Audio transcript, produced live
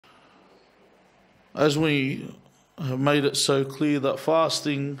As we have made it so clear that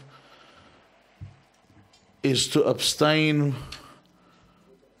fasting is to abstain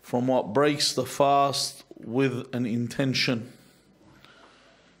from what breaks the fast with an intention.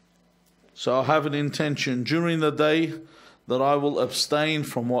 So I have an intention during the day that I will abstain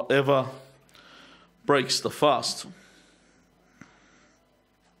from whatever breaks the fast.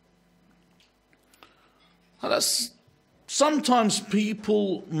 Sometimes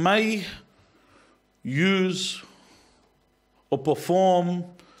people may use or perform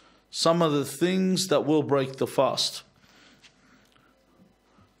some of the things that will break the fast.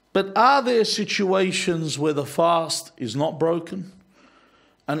 But are there situations where the fast is not broken?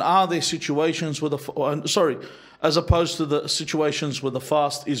 And are there situations where as opposed to the situations where the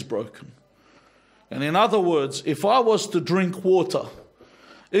fast is broken? And in other words, if I was to drink water,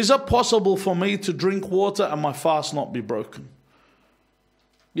 is it possible for me to drink water and my fast not be broken?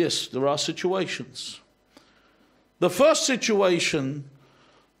 Yes, there are situations. The first situation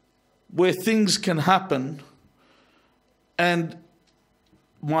where things can happen and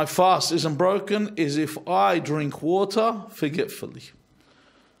my fast isn't broken is if I drink water forgetfully.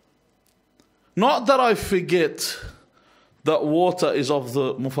 Not that I forget that water is of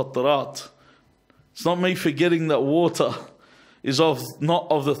the mufattirat. It's not me forgetting that water is not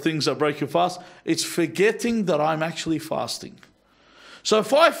of the things that break your fast. It's forgetting that I'm actually fasting. So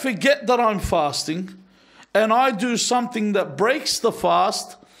if I forget that I'm fasting and I do something that breaks the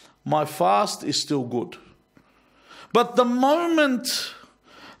fast, my fast is still good. But the moment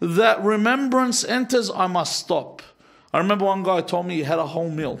that remembrance enters, I must stop. I remember one guy told me he had a whole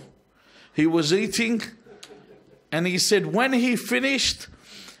meal. He was eating and he said when he finished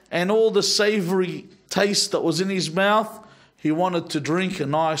and all the savory taste that was in his mouth, he wanted to drink a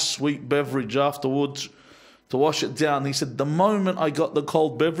nice sweet beverage afterwards to wash it down. He said, the moment I got the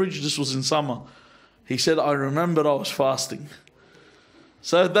cold beverage, this was in summer, he said, I remembered I was fasting.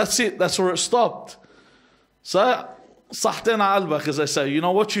 So that's it. That's where it stopped. So, sahtena albak, as they say, you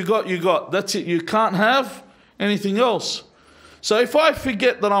know what you got, you got. That's it. You can't have anything else. So if I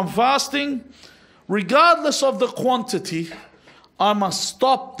forget that I'm fasting, regardless of the quantity, I must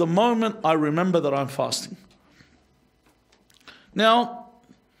stop the moment I remember that I'm fasting. Now,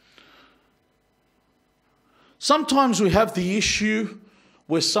 sometimes we have the issue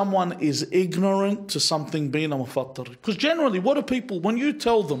where someone is ignorant to something being a mufattir. Because generally, what do people, when you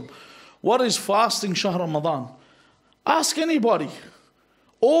tell them, what is fasting Shahr Ramadan? Ask anybody.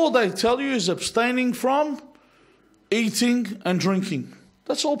 All they tell you is abstaining from eating and drinking.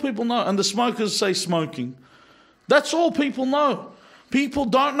 That's all people know. And the smokers say smoking. That's all people know. People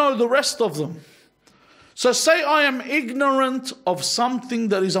don't know the rest of them. So say I am ignorant of something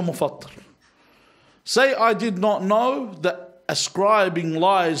that is a mufattir. Say I did not know that ascribing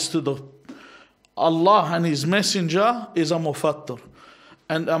lies to the Allah and His Messenger is a mufattir.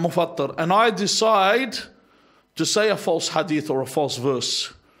 And I decide to say a false hadith or a false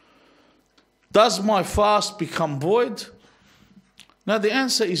verse. Does my fast become void? Now the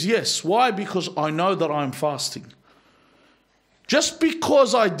answer is yes. Why? Because I know that I'm fasting. Just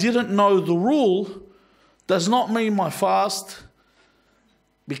because I didn't know the rule does not mean my fast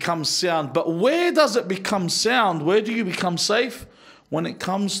becomes sound. But where does it become sound? Where do you become safe? When it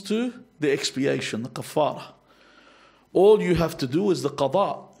comes to the expiation, the kafara. All you have to do is the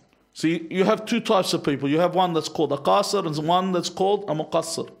qada. See, you have two types of people. You have one that's called a qasir and one that's called a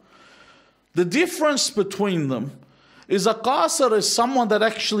muqassir. The difference between them is a qasir is someone that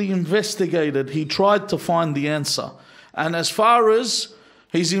actually investigated. He tried to find the answer. And as far as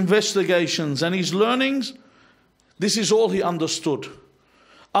his investigations and his learnings, this is all he understood.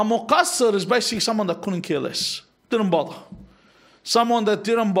 A muqassir is basically someone that couldn't care less. Didn't bother. Someone that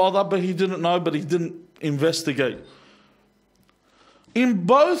didn't bother, but he didn't know, but he didn't investigate. In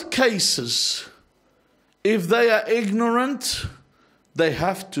both cases, if they are ignorant, they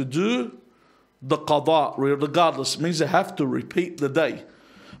have to do the qada, regardless. It means they have to repeat the day.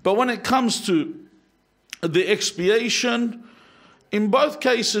 But when it comes to the expiation, in both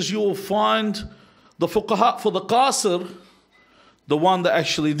cases you will find the fuqaha for the qasir, the one that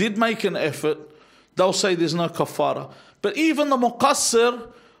actually did make an effort, they'll say there's no kafara. But even the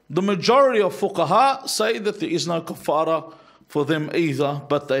muqassir, the majority of fuqaha say that there is no kafara for them either,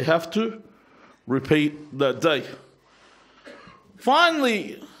 but they have to repeat that day.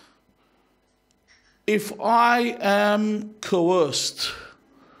 Finally, if I am coerced,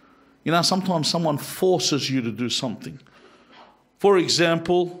 you know, sometimes someone forces you to do something. For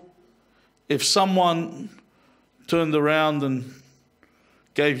example, if someone turned around and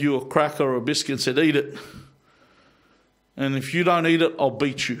gave you a cracker or a biscuit and said, eat it. And if you don't eat it, I'll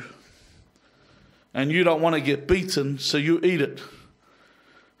beat you. and you don't want to get beaten, so you eat it.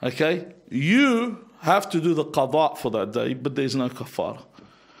 Okay? You have to do the qada for that day, but there's no kafara.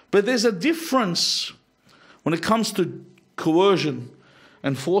 But there's a difference when it comes to coercion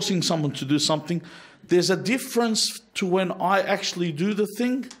and forcing someone to do something. There's a difference to when I actually do the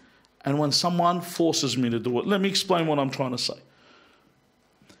thing and when someone forces me to do it. Let me explain what I'm trying to say.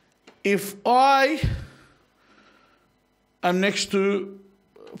 If I am next to,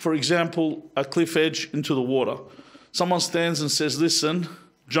 for example, a cliff edge into the water, someone stands and says, listen,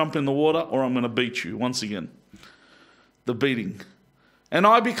 jump in the water or I'm going to beat you. Once again, the beating. And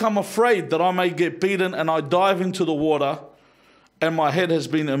I become afraid that I may get beaten and I dive into the water and my head has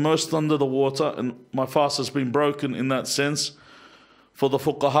been immersed under the water and my fast has been broken in that sense. For the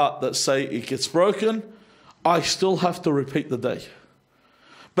fuqaha that say it gets broken, I still have to repeat the day.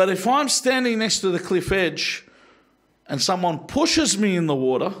 But if I'm standing next to the cliff edge and someone pushes me in the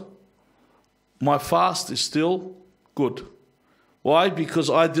water, my fast is still good. Why? Because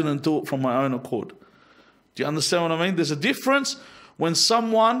I didn't do it from my own accord. Do you understand what I mean? There's a difference when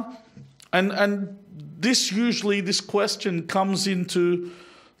someone, and this question comes into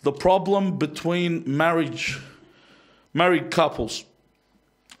the problem between married couples.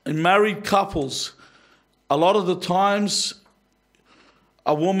 In married couples, a lot of the times,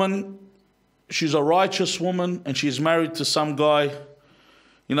 a woman, she's a righteous woman and she's married to some guy,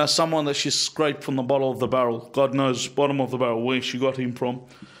 you know, someone that she's scraped from the bottom of the barrel. God knows, bottom of the barrel, where she got him from.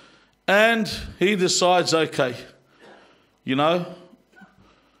 And he decides, okay, you know,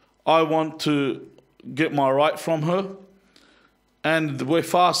 I want to get my right from her. And we're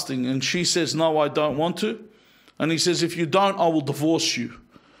fasting. And she says, no, I don't want to. And he says, if you don't, I will divorce you.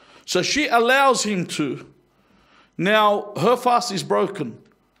 So she allows him to. Now, her fast is broken.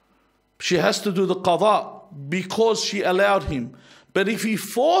 She has to do the qada because she allowed him. But if he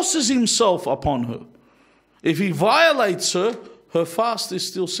forces himself upon her, if he violates her, her fast is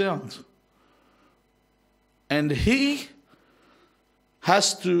still sound. And he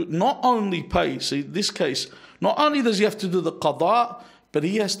has to not only pay, see this case, not only does he have to do the qada, but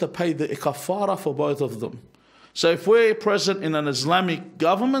he has to pay the kafara for both of them. So if we're present in an Islamic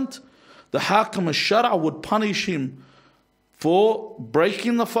government, the Hakim al-Shara would punish him for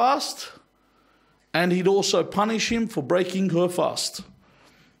breaking the fast, and he'd also punish him for breaking her fast,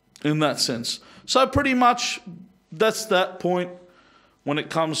 in that sense. So pretty much that's that point when it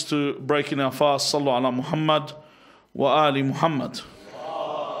comes to breaking our fast. Sallu ala Muhammad wa ali Muhammad.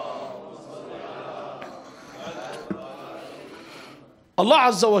 Allah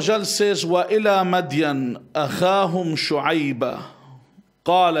Azza wa Jal says, وَإِلَى مَدْيَنَ أَخَاهُمْ شُعَيْبًا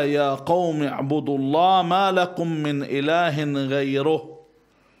قَالَ يَا قَوْمِ اعْبُدُوا اللَّهَ مَا لَكُمْ مِنْ إِلَهٍ غَيْرُهُ.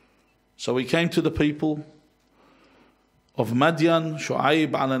 So we came to the people of Madian,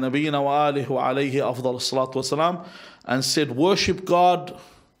 Shu'aib ala nabiyina wa alihi wa alayhi afdal salatu wa salam, and said, worship God,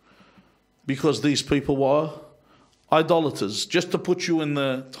 because these people were idolaters. Just to put you in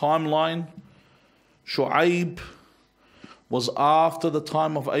the timeline, Shu'aib was after the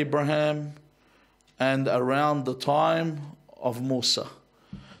time of Abraham and around the time of Musa.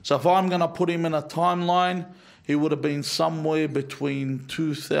 So if I'm going to put him in a timeline, he would have been somewhere between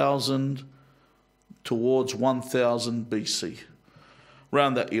 2000 towards 1000 BC,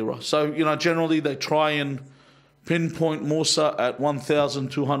 around that era. So, you know, generally they try and pinpoint Musa at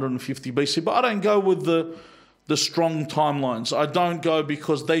 1250 BC, but I don't go with the strong timelines. I don't go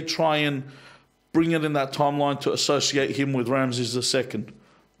because they try and bring it in that timeline to associate him with Ramses II.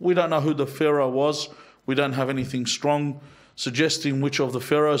 We don't know who the pharaoh was. We don't have anything strong suggesting which of the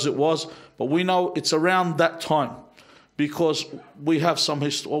pharaohs it was, but we know it's around that time because we have some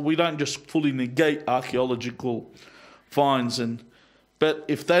history. We don't just fully negate archaeological finds, but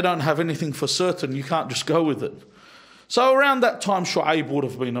if they don't have anything for certain, you can't just go with it. So around that time, Shu'aib would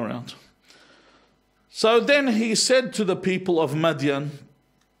have been around. So then he said to the people of Madian,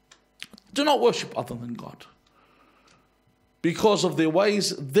 do not worship other than God because of their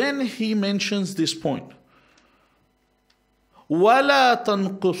ways. Then he mentions this point. وَلَا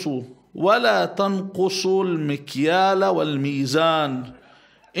تَنْقُصُوا الْمِكْيَالَ وَالْمِيزَانِ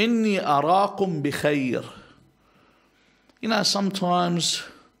إِنِّي أَرَاكُمْ بِخَيْرٍ. You know, sometimes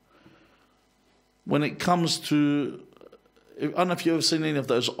when it comes to, I don't know if you've ever seen any of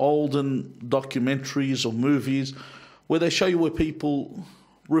those olden documentaries or movies where they show you where people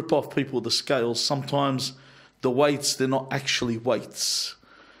rip off people with the scales. Sometimes the weights, they're not actually weights.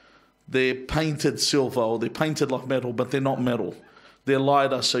 They're painted silver or they're painted like metal, but they're not metal. They're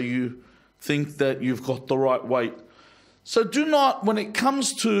lighter, so you think that you've got the right weight. So do not, when it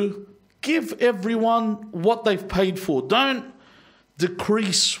comes to give everyone what they've paid for, don't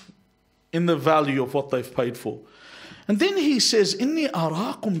decrease in the value of what they've paid for. And then he says, Inni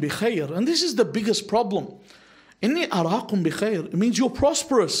araakum bi khair. And this is the biggest problem. Inni araakum bi khair. It means you're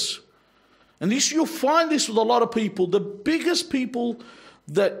prosperous. And this, you'll find this with a lot of people. The biggest people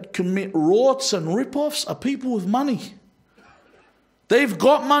that commit rorts and rip-offs are people with money. They've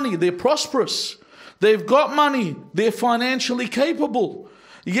got money, they're prosperous. They've got money, they're financially capable.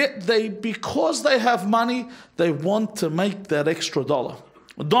 Yet because they have money, they want to make that extra dollar.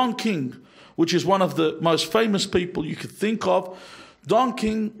 Don King, which is one of the most famous people you could think of, Don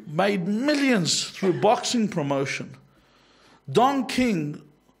King made millions through boxing promotion. Don King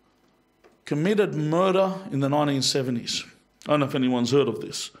committed murder in the 1970s. I don't know if anyone's heard of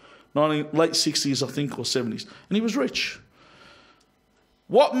this. Late 60s, I think, or 70s. And he was rich.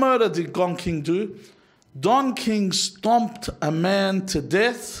 What murder did Don King do? Don King stomped a man to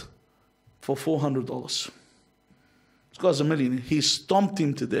death for $400. This guy's a millionaire. He stomped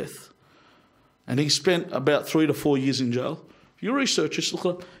him to death. And he spent about 3 to 4 years in jail. If you research this, look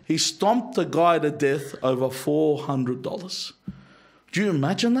at it. He stomped a guy to death over $400. Do you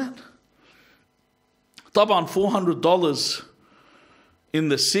imagine that? Taban, $400 in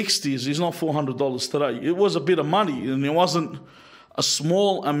the 60s is not $400 today. It was a bit of money, and it wasn't a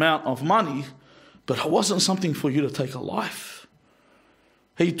small amount of money, but it wasn't something for you to take a life.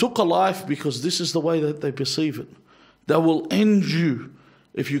 He took a life because this is the way that they perceive it. They will end you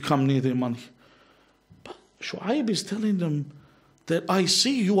if you come near their money. But Shu'aib is telling them that I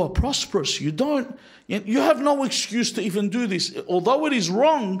see you are prosperous. You have no excuse to even do this. Although it is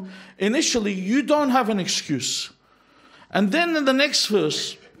wrong, initially you don't have an excuse. And then in the next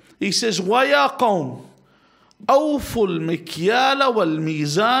verse, he says, وَيَا قَوْمِ أَوْفُوا الْمِكْيَالَ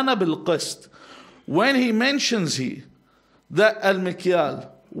وَالْمِيزَانَ بِالْقِسْطِ. When he mentions here that al-mikyal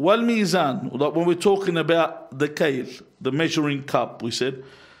wal-mizan, like when we're talking about the kayl, the measuring cup, we said,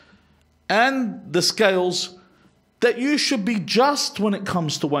 and the scales, that you should be just when it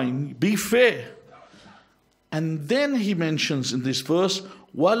comes to weighing, be fair. And then he mentions in this verse,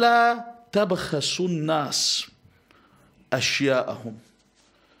 وَلَا تَبْخَسُوا النَّاسِ أَشْيَاءَهُمْ.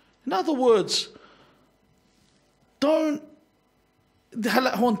 In other words, don't,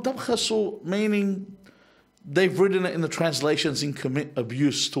 meaning they've written it in the translations in commit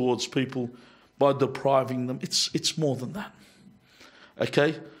abuse towards people by depriving them. It's more than that.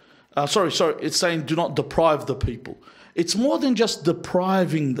 Okay? Sorry, it's saying do not deprive the people. It's more than just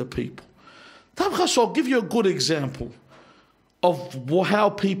depriving the people. I'll give you a good example of how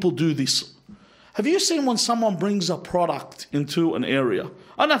people do this. Have you seen when someone brings a product into an area?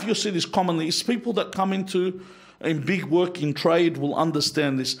 I don't know if you see this commonly. It's people that come into in big work in trade will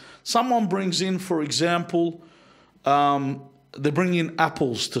understand this. Someone brings in, for example, they bring in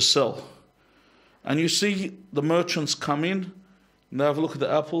apples to sell. And you see the merchants come in and they have a look at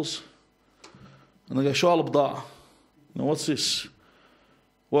the apples and they go, Shal Abda, what's this?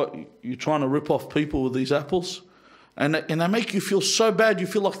 What, you're trying to rip off people with these apples? And they make you feel so bad, you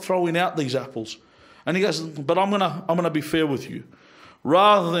feel like throwing out these apples. And he goes, but I'm gonna be fair with you.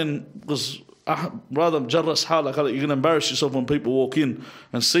 Rather than jarras halak, you're going to embarrass yourself when people walk in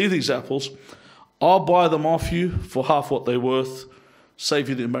and see these apples, I'll buy them off you for half what they're worth, save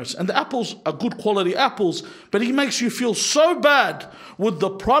you the embarrassment. And the apples are good quality apples, but he makes you feel so bad with the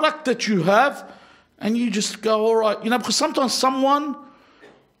product that you have, and you just go, all right. Because sometimes someone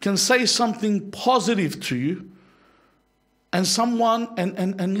can say something positive to you and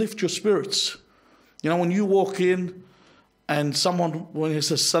and lift your spirits. When you walk in and someone, when he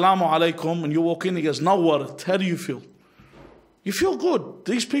says, Salamu alaikum, and you walk in, he goes, Nawwarat, how do you feel? You feel good.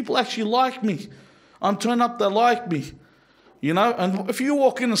 These people actually like me. I'm turned up, they like me. And if you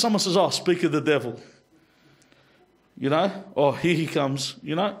walk in and someone says, oh, speak of the devil, oh, here he comes,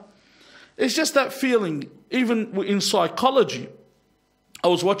 It's just that feeling, even in psychology. I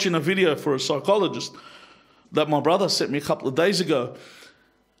was watching a video for a psychologist that my brother sent me a couple of days ago,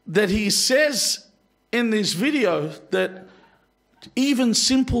 that he says in this video that even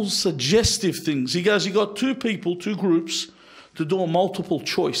simple suggestive things, he goes, you got two groups to do a multiple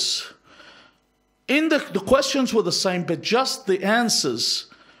choice. The questions were the same, but just the answers,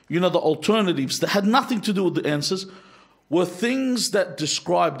 the alternatives that had nothing to do with the answers, were things that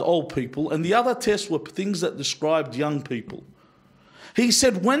described old people, and the other tests were things that described young people. He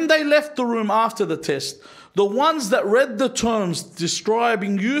said when they left the room after the test, the ones that read the terms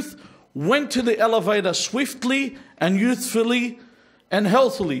describing youth went to the elevator swiftly and youthfully and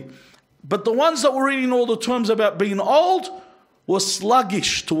healthily. But the ones that were reading all the terms about being old were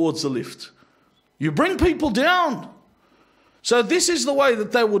sluggish towards the lift. You bring people down. So this is the way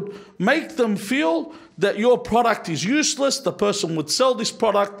that they would make them feel that your product is useless. The person would sell this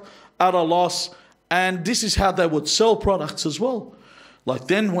product at a loss. And this is how they would sell products as well. Like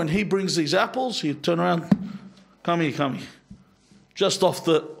then when he brings these apples, he'd turn around, come here. Just off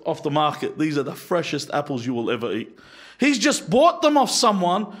the market. These are the freshest apples you will ever eat. He's just bought them off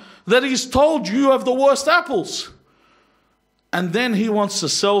someone that he's told you have the worst apples. And then he wants to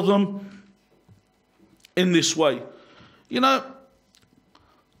sell them in this way. You know,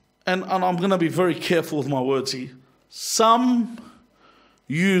 and I'm going to be very careful with my words here. Some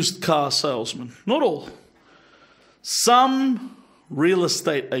used car salesmen, not all. Some real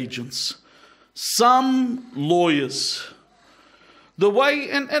estate agents. Some lawyers. The way,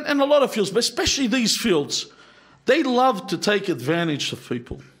 and a lot of fields, but especially these fields, they love to take advantage of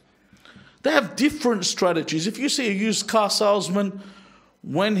people. They have different strategies. If you see a used car salesman,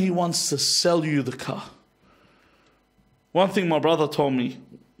 when he wants to sell you the car. One thing my brother told me,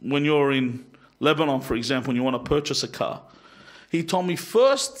 when you're in Lebanon, for example, and you want to purchase a car, he told me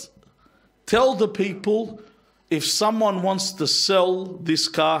first, tell the people if someone wants to sell this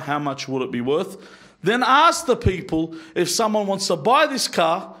car, how much would it be worth? Then ask the people if someone wants to buy this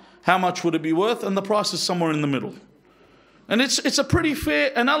car, how much would it be worth? And the price is somewhere in the middle. And it's a pretty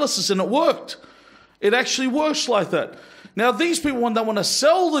fair analysis, and it worked. It actually works like that. Now, these people, when they want to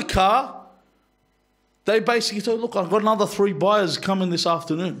sell the car, they basically say, look, I've got another 3 buyers coming this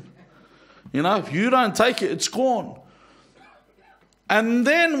afternoon. You know, if you don't take it, it's gone. And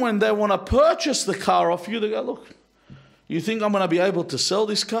then when they want to purchase the car off you, they go, look, you think I'm going to be able to sell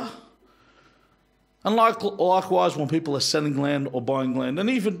this car? And likewise, when people are selling land or buying land, and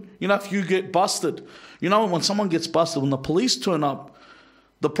even, you know, if you get busted, you know, when someone gets busted, when the police turn up,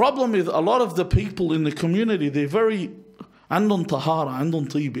 the problem is a lot of the people in the community, they're very andun tahara,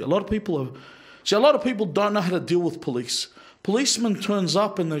 andun tibi. A lot of people don't know how to deal with police. Policeman turns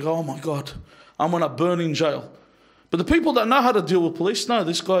up and they go, oh my God, I'm going to burn in jail. But the people that know how to deal with police, no,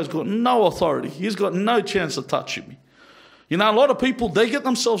 this guy's got no authority. He's got no chance of touching me. You know, a lot of people, they get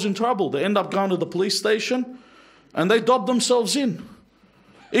themselves in trouble. They end up going to the police station and they dob themselves in.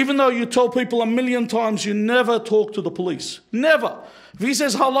 Even though you tell people 1,000,000 times, you never talk to the police. Never. If he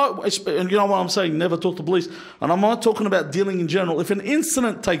says hello, and you know what I'm saying, never talk to the police. And I'm not talking about dealing in general. If an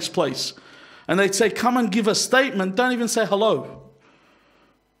incident takes place and they say, come and give a statement, don't even say hello.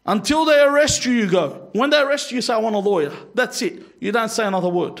 Until they arrest you, you go. When they arrest you, you say, I want a lawyer. That's it. You don't say another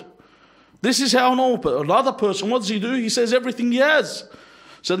word. This is how another person, what does he do? He says everything he has.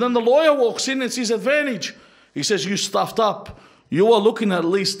 So then the lawyer walks in, it's his advantage. He says, you stuffed up. You are looking at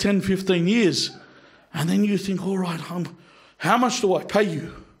least 10, 15 years. And then you think, all right, how much do I pay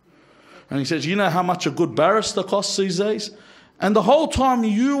you? And he says, you know how much a good barrister costs these days? And the whole time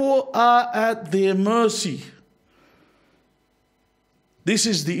you are at their mercy. This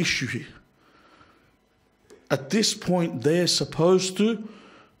is the issue here. At this point, they're supposed to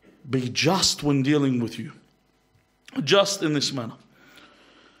be just when dealing with you. Just in this manner.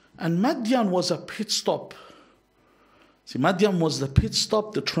 And Madian was a pit stop. See, Madian was the pit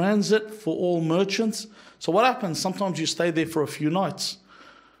stop, the transit for all merchants. So what happens? Sometimes you stay there for a few nights.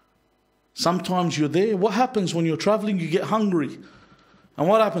 Sometimes you're there. What happens when you're traveling? You get hungry. And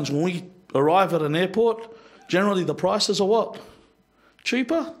what happens when we arrive at an airport? Generally the prices are what?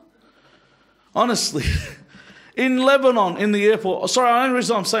 Cheaper? Honestly. In Lebanon, in the airport, sorry, the only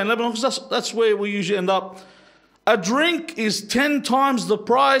reason I'm saying Lebanon, because that's where we usually end up. A drink is 10 times the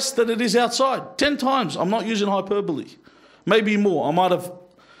price that it is outside. 10 times. I'm not using hyperbole. Maybe more. I might have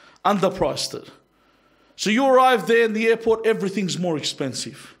underpriced it. So you arrive there in the airport, everything's more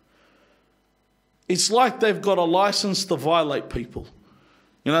expensive. It's like they've got a license to violate people.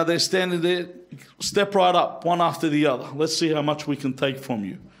 You know, they're standing there, step right up, one after the other. Let's see how much we can take from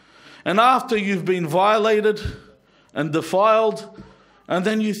you. And after you've been violated and defiled, and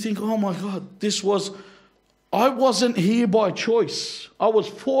then you think, oh my God, I wasn't here by choice. I was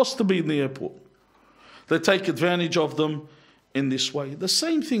forced to be in the airport. They take advantage of them in this way. The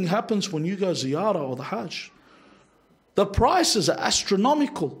same thing happens when you go ziyarah or the Hajj. The prices are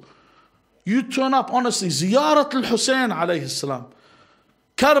astronomical. You turn up, honestly, ziyarat al-Hussein alayhi salam,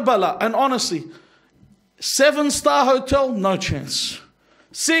 Karbala, and honestly, 7-star hotel, no chance.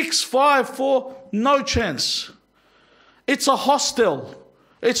 6, 5, 4, no chance. It's a hostel.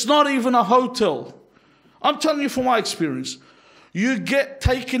 It's not even a hotel. I'm telling you from my experience. You get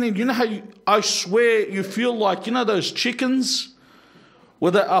taken in. You know how I swear you feel like, you know those chickens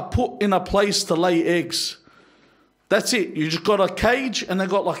where they are put in a place to lay eggs. That's it. You just got a cage and they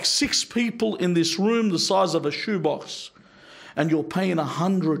got like 6 people in this room the size of a shoebox. And you're paying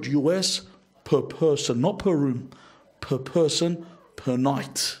 $100 per person, not per room, per person, per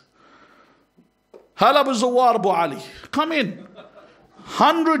night. Hala Zawar Abu Ali, come in.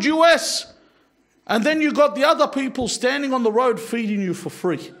 100 US. And then you got the other people standing on the road feeding you for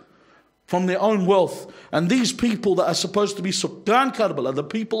free from their own wealth. And these people that are supposed to be Sukkan Karbala, the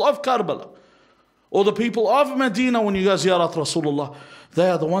people of Karbala, or the people of Medina when you go ziyarat Rasulullah, they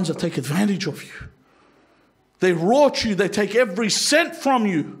are the ones that take advantage of you. They rot you, they take every cent from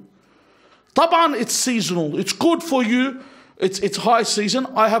you. Taban, it's seasonal, it's good for you, it's high season.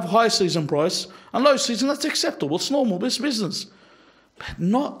 I have high season price, and low season, that's acceptable, it's normal, it's business. But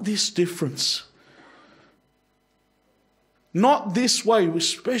not this difference. Not this way,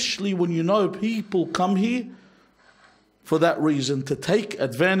 especially when you know people come here for that reason, to take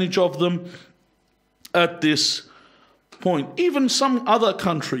advantage of them at this point. Even some other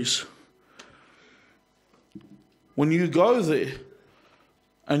countries, when you go there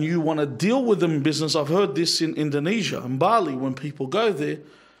and you want to deal with them in business, I've heard this in Indonesia, in Bali, when people go there,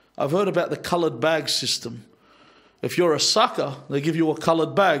 I've heard about the coloured bag system. If you're a sucker, they give you a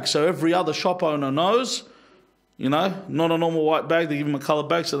coloured bag, so every other shop owner knows, you know, not a normal white bag, they give him a coloured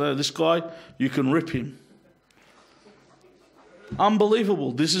bag, so they know this guy, you can rip him.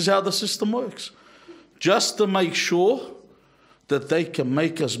 Unbelievable. This is how the system works. Just to make sure that they can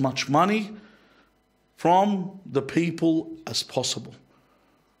make as much money from the people as possible.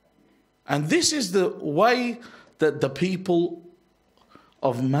 And this is the way that the people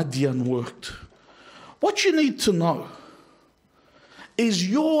of Madian worked. What you need to know is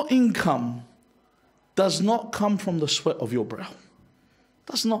your income does not come from the sweat of your brow.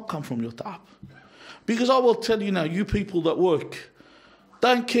 Does not come from your ta'ab. Because I will tell you now, you people that work,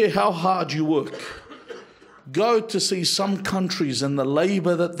 don't care how hard you work. Go to see some countries and the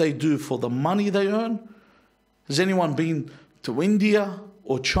labor that they do for the money they earn. Has anyone been to India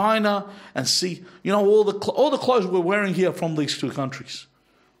or China and see, you know, all the clothes we're wearing here from these two countries?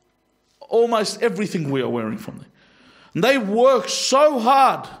 Almost everything we are wearing from them. And they work so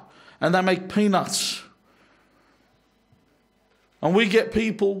hard and they make peanuts. And we get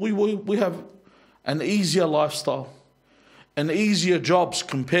people, we have an easier lifestyle and easier jobs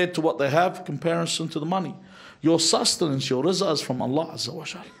compared to what they have in comparison to the money. Your sustenance, your rizq is from Allah Azza wa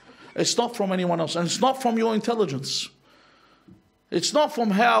Jal. It's not from anyone else, and it's not from your intelligence. It's not from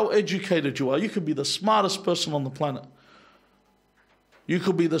how educated you are. You could be the smartest person on the planet. You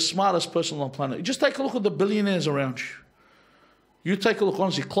could be the smartest person on the planet. Just take a look at the billionaires around you. You take a look,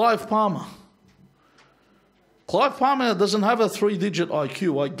 honestly, Clive Palmer. Clive Palmer doesn't have a 3-digit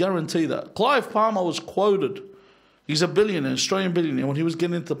IQ, I guarantee that. Clive Palmer was quoted. He's a billionaire, Australian billionaire. When he was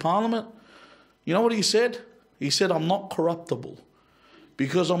getting into Parliament, you know what he said? He said, I'm not corruptible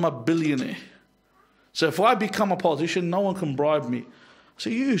because I'm a billionaire. So if I become a politician, no one can bribe me. I say,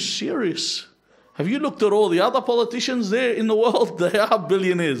 are you serious? Have you looked at all the other politicians there in the world? They are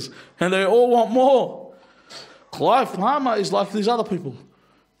billionaires and they all want more. Clive Palmer is like these other people.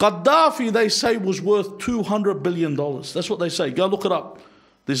 Gaddafi, they say, was worth $200 billion. That's what they say. Go look it up.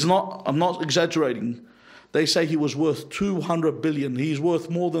 I'm not exaggerating. They say he was worth $200 billion. He's worth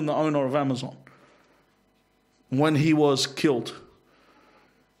more than the owner of Amazon when he was killed.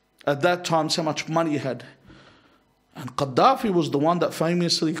 At that time, so much money he had. And Gaddafi was the one that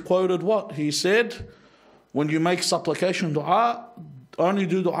famously quoted what? He said, when you make supplication dua, only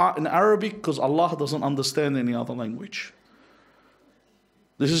do dua in Arabic because Allah doesn't understand any other language.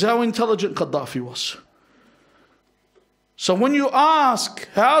 This is how intelligent Gaddafi was. So when you ask,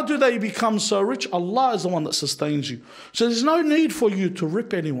 how do they become so rich? Allah is the one that sustains you. So there's no need for you to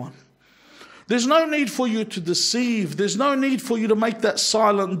rip anyone. There's no need for you to deceive. There's no need for you to make that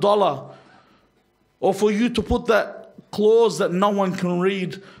silent dollar or for you to put that clause that no one can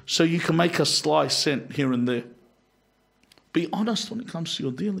read so you can make a sly cent here and there. Be honest when it comes to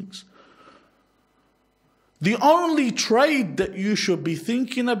your dealings. The only trade that you should be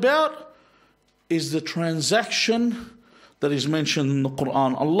thinking about is the transaction that is mentioned in the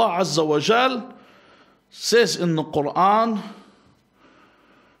Quran. Allah Azza wa Jal says in the Quran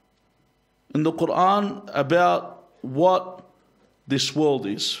about what this world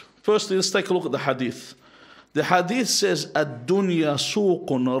is. Firstly, let's take a look at the hadith. The hadith says, الدنيا سوق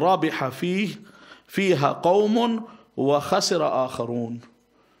ربح فيها قوم وخسر آخرون.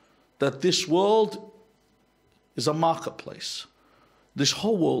 That this world is a marketplace. This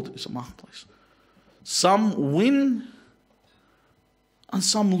whole world is a marketplace. Some win and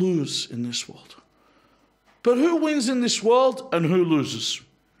some lose in this world. But who wins in this world and who loses?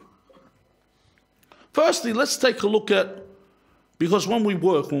 Firstly, let's take a look at, because when we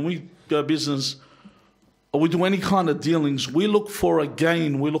work, when we go business, or we do any kind of dealings, we look for a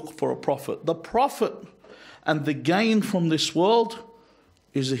gain, we look for a profit. The profit and the gain from this world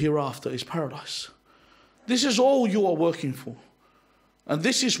is the hereafter, is paradise. This is all you are working for. And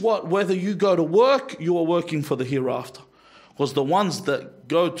this is what, whether you go to work, you are working for the hereafter. Because the ones that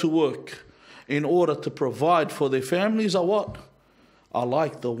go to work in order to provide for their families are what? Are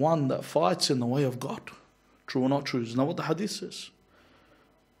like the one that fights in the way of God. True or not true? Isn't that what the hadith says?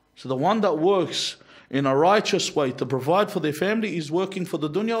 So the one that works in a righteous way to provide for their family is working for the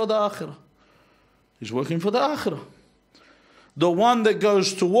dunya or the akhirah. He's working for the akhirah. The one that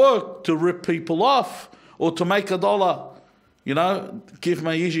goes to work to rip people off or to make a dollar, you know, give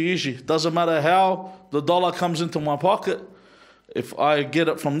me easy. Doesn't matter how the dollar comes into my pocket. If I get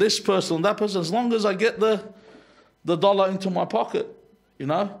it from this person and that person, as long as I get the dollar into my pocket, you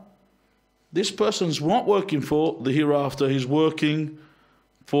know, this person's not working for the hereafter. He's working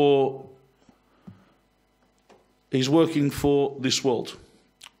for this world.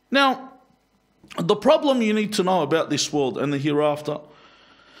 Now, the problem you need to know about this world and the hereafter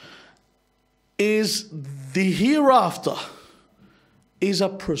is the hereafter is a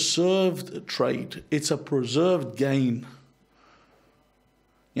preserved trade. It's a preserved gain.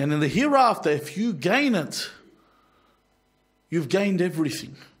 And in the hereafter, if you gain it, you've gained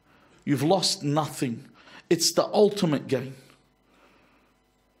everything. You've lost nothing. It's the ultimate gain.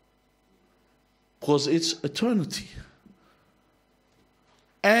 Because it's eternity.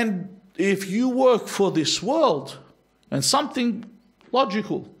 And if you work for this world, and something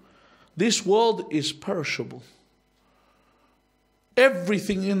logical, this world is perishable.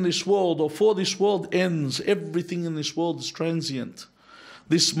 Everything in this world or for this world ends. Everything in this world is transient.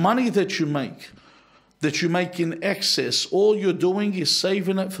 This money that you make in excess, all you're doing is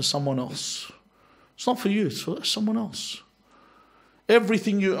saving it for someone else. It's not for you, it's for someone else.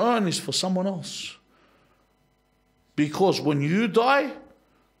 Everything you earn is for someone else. Because when you die,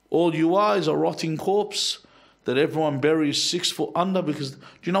 all you are is a rotting corpse that everyone buries 6 foot under. Because do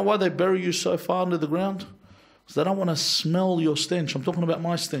you know why they bury you so far under the ground? Because they don't want to smell your stench. I'm talking about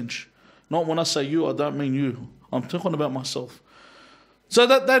my stench. Not when I say you, I don't mean you. I'm talking about myself. So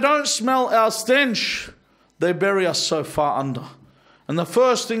that they don't smell our stench, they bury us so far under. And the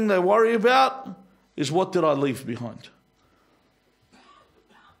first thing they worry about is, what did I leave behind?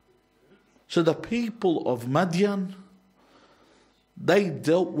 So the people of Madian, they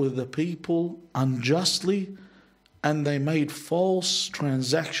dealt with the people unjustly, and they made false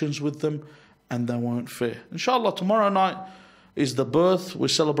transactions with them, and they weren't fair. Inshallah, tomorrow night is the birth. We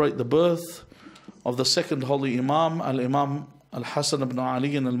celebrate the birth of the second holy Imam, Al-Imam Al-Hasan ibn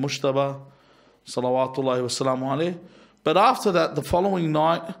Ali Al-Mushtaba, salawatullahi wa salamu alayhi. But after that, the following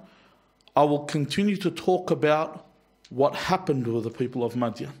night, I will continue to talk about what happened with the people of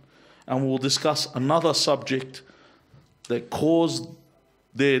Madian. And we'll discuss another subject that caused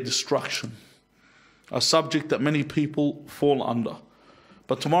their destruction. A subject that many people fall under.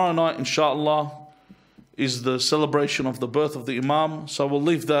 But tomorrow night, inshallah, is the celebration of the birth of the Imam. So we'll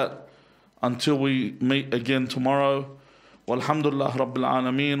leave that until we meet again tomorrow. والحمد لله رب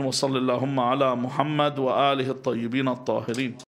العالمين وصلى اللهم على محمد وآله الطيبين الطاهرين.